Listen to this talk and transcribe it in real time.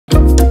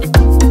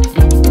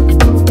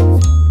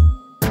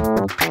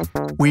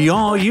We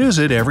all use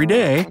it every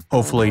day,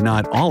 hopefully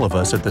not all of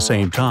us at the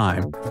same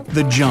time.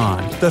 The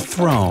John, the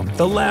Throne,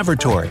 the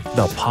Lavatory,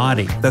 the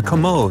Potty, the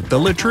Commode, the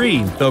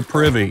Latrine, the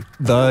Privy,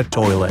 the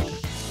Toilet.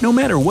 No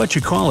matter what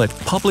you call it,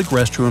 public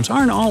restrooms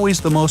aren't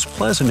always the most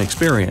pleasant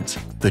experience.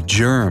 The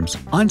germs,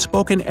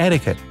 unspoken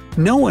etiquette.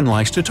 No one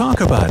likes to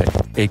talk about it.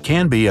 It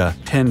can be a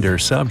tender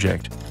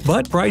subject.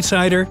 But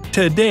Brightsider,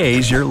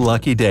 today's your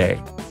lucky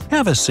day.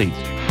 Have a seat.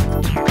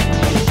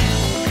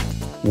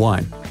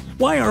 1.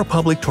 Why are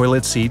public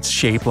toilet seats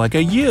shaped like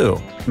a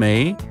U?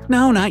 Me?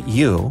 No, not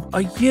you.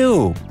 A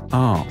U.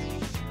 Oh.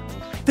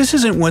 This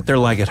isn't what they're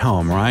like at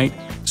home, right?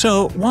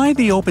 So why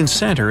the open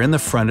center in the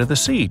front of the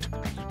seat?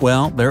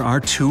 Well, there are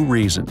two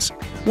reasons.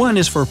 One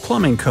is for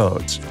plumbing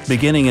codes.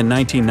 Beginning in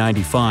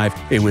 1995,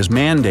 it was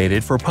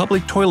mandated for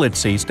public toilet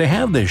seats to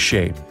have this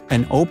shape,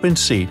 an open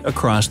seat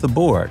across the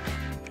board.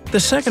 The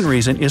second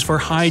reason is for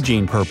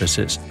hygiene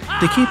purposes,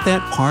 to keep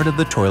that part of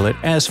the toilet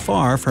as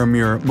far from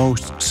your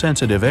most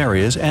sensitive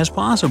areas as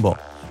possible,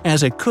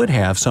 as it could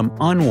have some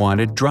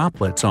unwanted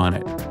droplets on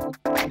it.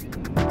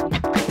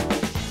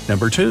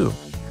 Number 2.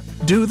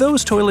 Do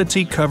those toilet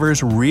seat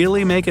covers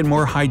really make it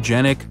more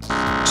hygienic?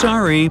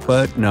 Sorry,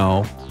 but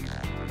no.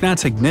 Not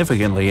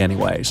significantly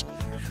anyways.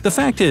 The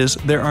fact is,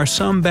 there are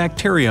some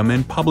bacterium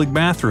in public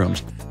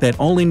bathrooms that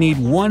only need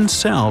one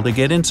cell to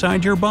get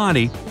inside your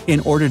body in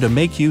order to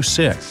make you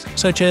sick,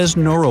 such as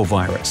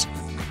norovirus.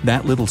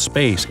 That little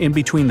space in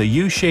between the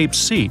U-shaped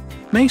seat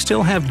may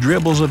still have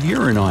dribbles of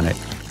urine on it,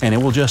 and it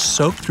will just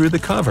soak through the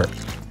cover.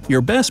 Your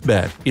best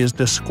bet is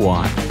to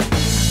squat.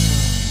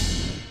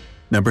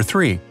 Number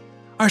 3.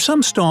 Are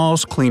some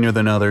stalls cleaner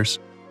than others?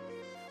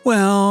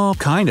 Well,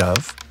 kind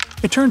of.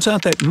 It turns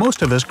out that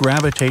most of us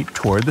gravitate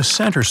toward the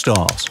center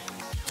stalls.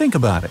 Think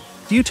about it.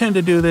 Do you tend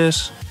to do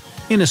this?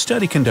 In a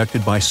study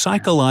conducted by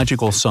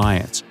Psychological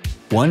Science,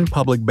 one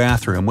public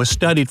bathroom was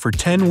studied for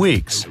 10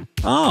 weeks.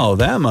 Oh,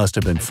 that must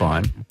have been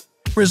fun.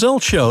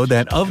 Results show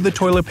that of the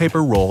toilet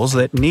paper rolls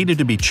that needed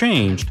to be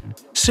changed,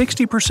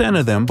 60%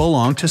 of them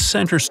belonged to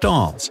center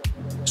stalls.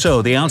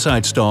 So the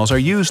outside stalls are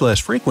used less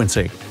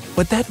frequency,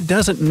 but that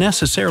doesn't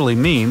necessarily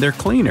mean they're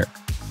cleaner.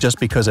 Just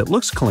because it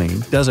looks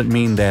clean doesn't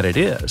mean that it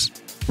is.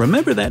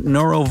 Remember that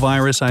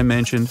norovirus I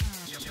mentioned?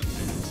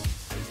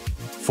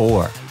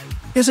 4.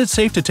 Is it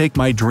safe to take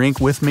my drink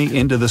with me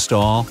into the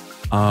stall?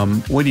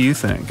 What do you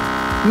think?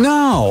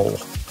 No!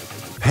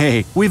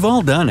 Hey, we've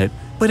all done it,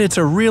 but it's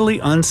a really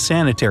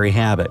unsanitary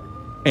habit.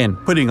 And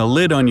putting a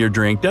lid on your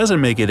drink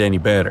doesn't make it any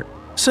better.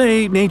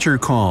 Say nature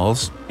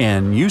calls,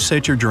 and you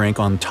set your drink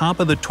on top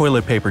of the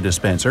toilet paper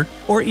dispenser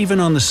or even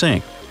on the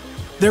sink.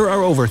 There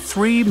are over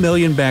 3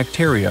 million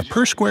bacteria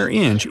per square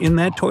inch in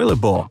that toilet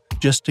bowl,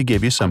 just to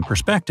give you some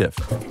perspective.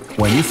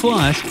 When you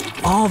flush,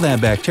 all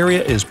that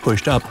bacteria is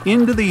pushed up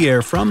into the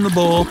air from the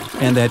bowl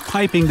and that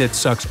piping that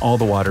sucks all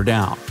the water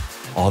down.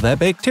 All that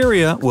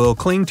bacteria will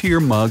cling to your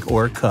mug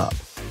or cup.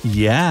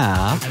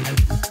 Yeah.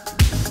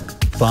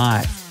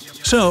 5.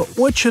 So,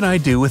 what should I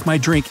do with my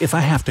drink if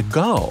I have to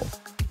go?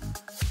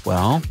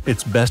 Well,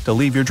 it's best to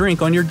leave your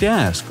drink on your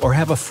desk or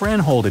have a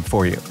friend hold it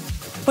for you.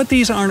 But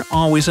these aren't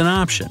always an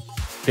option.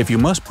 If you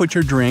must put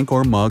your drink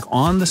or mug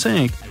on the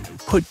sink,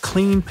 put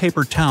clean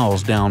paper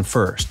towels down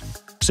first.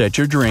 Set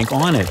your drink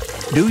on it,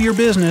 do your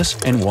business,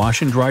 and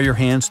wash and dry your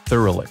hands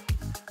thoroughly.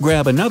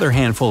 Grab another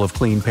handful of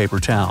clean paper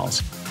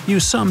towels.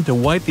 Use some to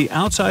wipe the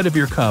outside of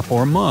your cup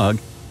or mug,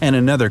 and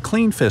another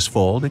clean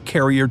fistful to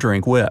carry your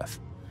drink with.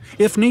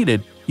 If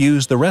needed,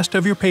 use the rest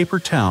of your paper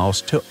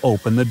towels to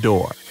open the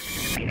door.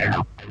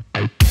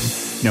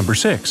 Number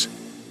 6.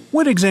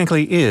 What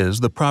exactly is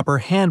the proper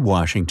hand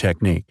washing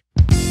technique?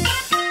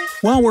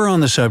 While we're on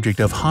the subject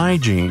of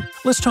hygiene,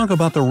 let's talk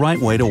about the right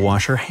way to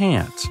wash your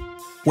hands.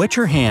 Wet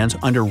your hands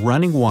under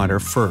running water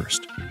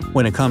first.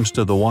 When it comes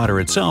to the water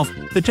itself,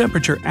 the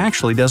temperature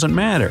actually doesn't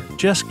matter,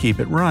 just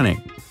keep it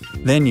running.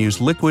 Then use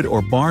liquid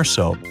or bar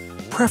soap,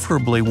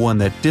 preferably one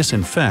that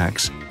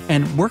disinfects,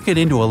 and work it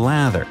into a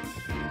lather.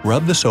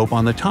 Rub the soap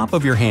on the top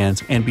of your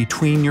hands and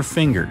between your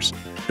fingers.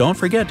 Don't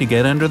forget to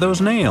get under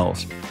those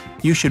nails.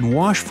 You should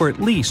wash for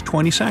at least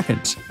 20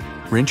 seconds.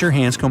 Rinse your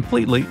hands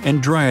completely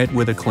and dry it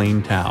with a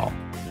clean towel.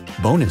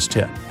 Bonus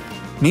tip.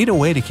 Need a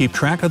way to keep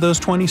track of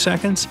those 20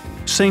 seconds?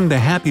 Sing the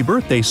Happy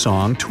Birthday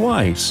song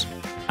twice.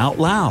 Out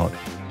loud.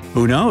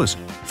 Who knows?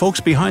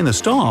 Folks behind the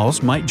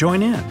stalls might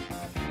join in.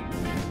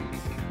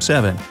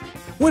 7.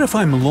 What if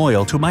I'm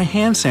loyal to my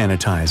hand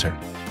sanitizer?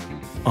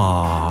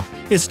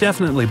 It's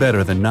definitely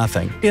better than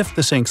nothing if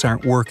the sinks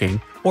aren't working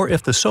or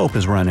if the soap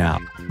has run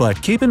out.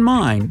 But keep in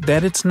mind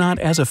that it's not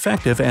as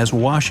effective as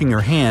washing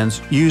your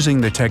hands using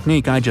the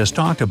technique I just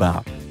talked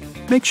about.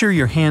 Make sure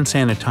your hand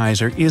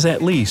sanitizer is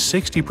at least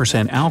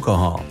 60%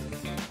 alcohol.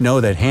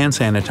 Know that hand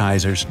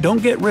sanitizers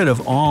don't get rid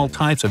of all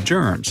types of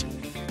germs.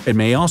 It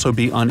may also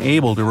be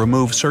unable to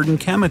remove certain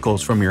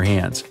chemicals from your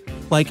hands,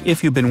 like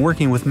if you've been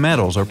working with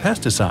metals or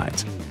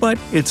pesticides. But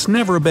it's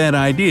never a bad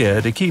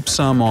idea to keep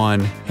some on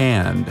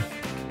hand.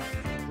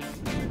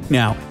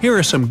 Now, here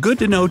are some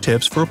good-to-know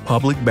tips for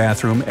public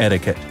bathroom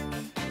etiquette.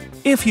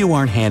 If you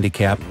aren't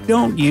handicapped,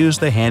 don't use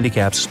the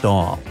handicapped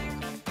stall.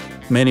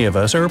 Many of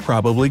us are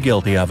probably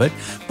guilty of it,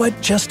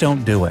 but just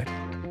don't do it.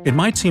 It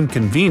might seem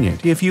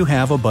convenient if you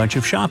have a bunch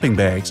of shopping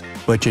bags,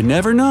 but you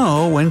never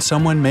know when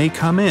someone may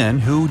come in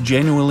who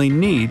genuinely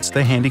needs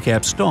the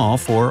handicapped stall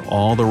for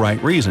all the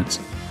right reasons.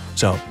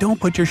 So don't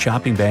put your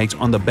shopping bags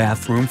on the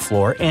bathroom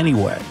floor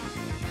anyway.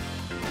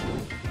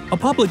 A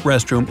public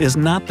restroom is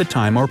not the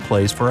time or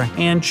place for a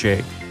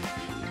handshake.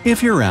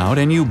 If you're out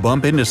and you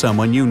bump into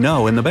someone you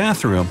know in the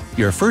bathroom,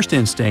 your first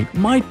instinct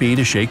might be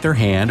to shake their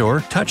hand or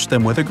touch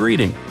them with a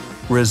greeting.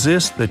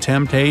 Resist the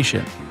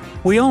temptation.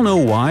 We all know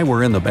why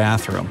we're in the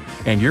bathroom,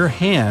 and your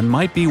hand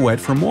might be wet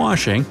from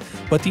washing,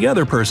 but the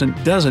other person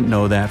doesn't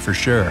know that for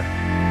sure.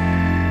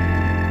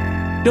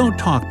 Don't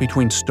talk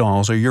between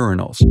stalls or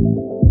urinals.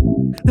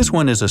 This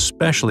one is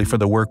especially for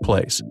the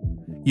workplace.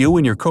 You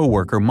and your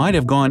coworker might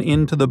have gone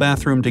into the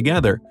bathroom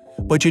together,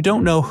 but you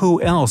don't know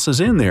who else is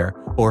in there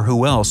or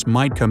who else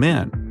might come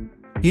in.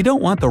 You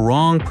don't want the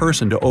wrong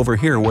person to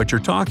overhear what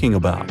you're talking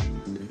about.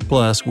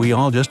 Plus, we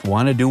all just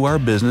want to do our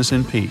business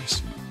in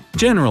peace.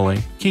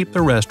 Generally, keep the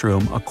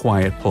restroom a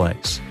quiet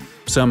place.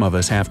 Some of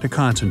us have to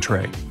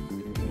concentrate.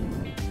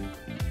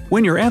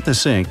 When you're at the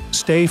sink,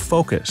 stay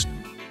focused.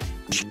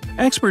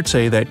 Experts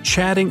say that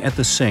chatting at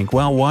the sink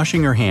while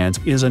washing your hands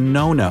is a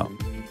no-no.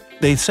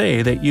 They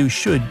say that you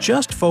should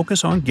just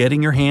focus on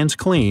getting your hands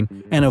clean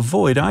and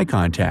avoid eye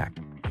contact.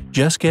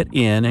 Just get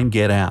in and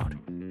get out.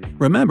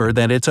 Remember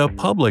that it's a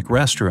public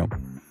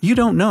restroom. You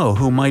don't know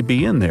who might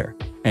be in there,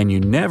 and you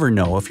never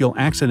know if you'll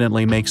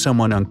accidentally make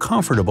someone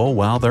uncomfortable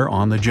while they're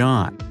on the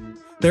john.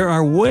 There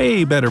are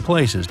way better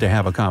places to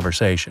have a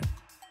conversation.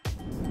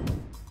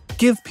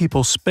 Give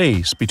people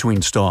space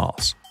between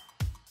stalls.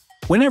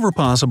 Whenever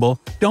possible,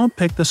 don't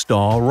pick the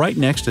stall right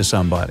next to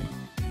somebody.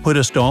 Put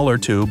a stall or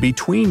two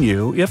between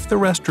you if the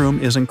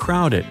restroom isn't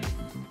crowded.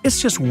 It's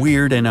just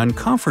weird and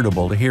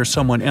uncomfortable to hear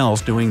someone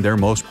else doing their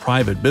most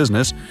private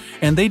business,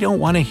 and they don't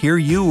want to hear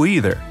you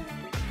either.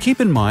 Keep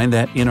in mind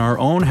that in our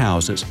own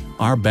houses,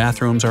 our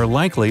bathrooms are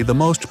likely the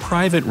most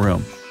private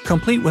room,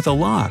 complete with a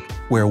lock,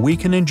 where we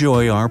can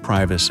enjoy our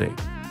privacy.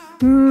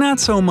 Not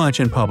so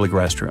much in public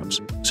restrooms,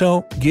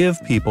 so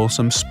give people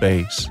some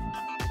space.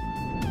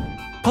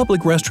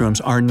 Public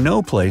restrooms are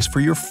no place for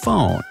your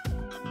phone.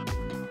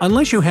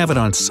 Unless you have it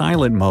on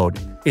silent mode,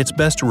 it's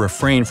best to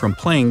refrain from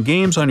playing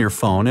games on your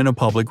phone in a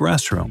public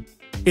restroom.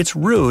 It's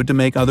rude to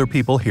make other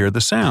people hear the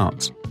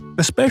sounds,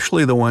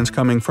 especially the ones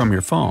coming from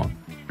your phone.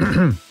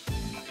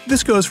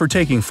 This goes for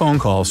taking phone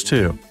calls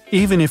too.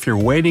 Even if you're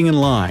waiting in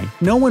line,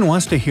 no one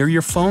wants to hear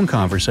your phone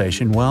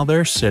conversation while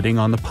they're sitting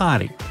on the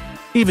potty.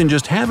 Even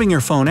just having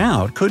your phone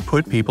out could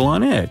put people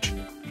on edge.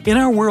 In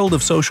our world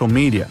of social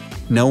media,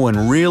 no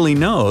one really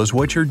knows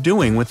what you're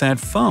doing with that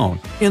phone,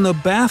 in the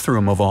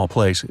bathroom of all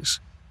places.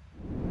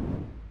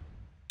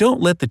 Don't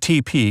let the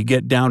TP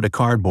get down to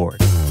cardboard.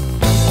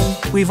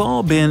 We've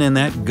all been in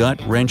that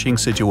gut-wrenching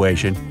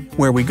situation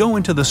where we go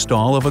into the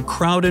stall of a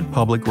crowded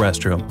public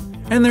restroom,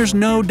 and there's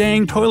no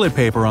dang toilet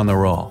paper on the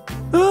roll.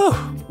 Ugh,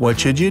 what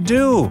should you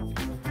do?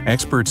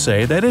 Experts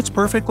say that it's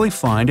perfectly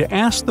fine to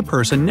ask the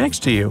person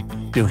next to you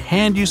to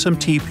hand you some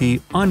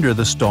TP under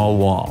the stall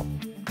wall.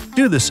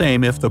 Do the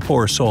same if the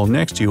poor soul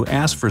next to you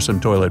asks for some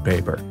toilet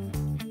paper.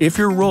 If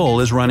your roll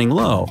is running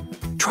low,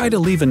 try to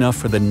leave enough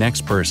for the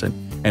next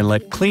person and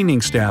let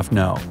cleaning staff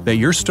know that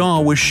your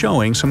stall was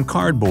showing some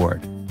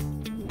cardboard.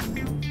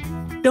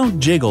 Don't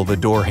jiggle the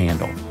door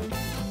handle.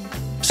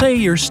 Say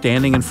you're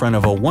standing in front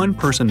of a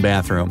one-person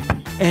bathroom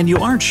and you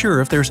aren't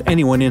sure if there's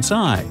anyone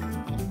inside.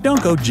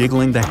 Don't go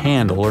jiggling the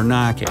handle or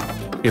knocking.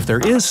 If there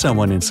is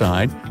someone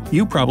inside,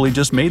 you probably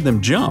just made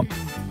them jump.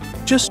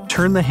 Just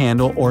turn the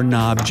handle or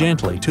knob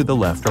gently to the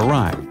left or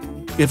right.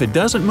 If it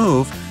doesn't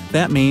move,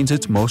 that means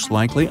it's most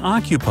likely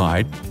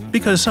occupied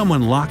because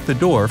someone locked the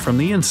door from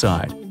the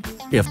inside.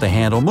 If the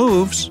handle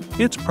moves,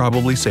 it's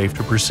probably safe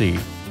to proceed.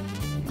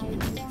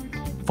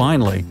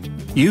 Finally,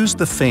 use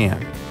the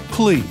fan,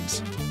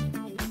 please.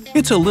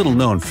 It's a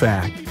little-known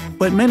fact,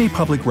 but many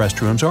public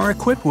restrooms are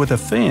equipped with a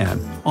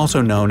fan,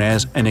 also known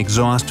as an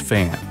exhaust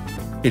fan.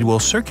 It will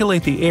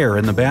circulate the air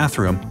in the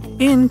bathroom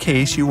in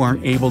case you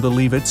aren't able to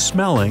leave it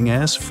smelling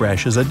as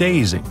fresh as a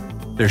daisy.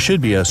 There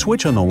should be a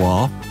switch on the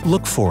wall.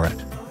 Look for it.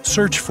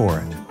 Search for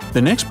it.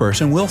 The next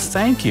person will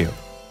thank you.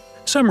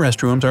 Some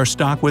restrooms are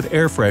stocked with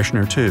air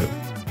freshener too.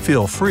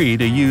 Feel free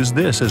to use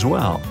this as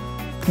well.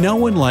 No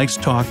one likes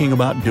talking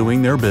about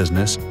doing their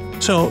business,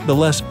 so the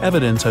less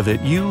evidence of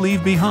it you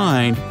leave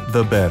behind,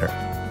 the better.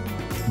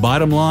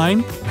 Bottom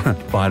line?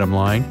 Bottom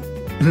line.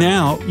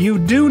 Now you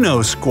do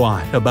know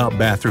squat about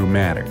bathroom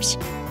matters.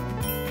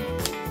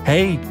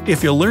 Hey,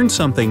 if you learned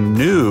something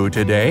new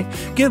today,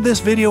 give this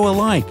video a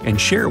like and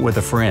share it with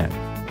a friend.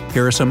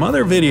 Here are some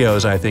other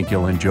videos I think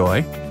you'll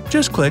enjoy.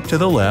 Just click to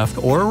the left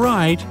or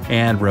right,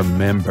 and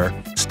remember,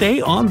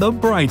 stay on the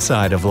bright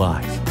side of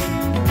life.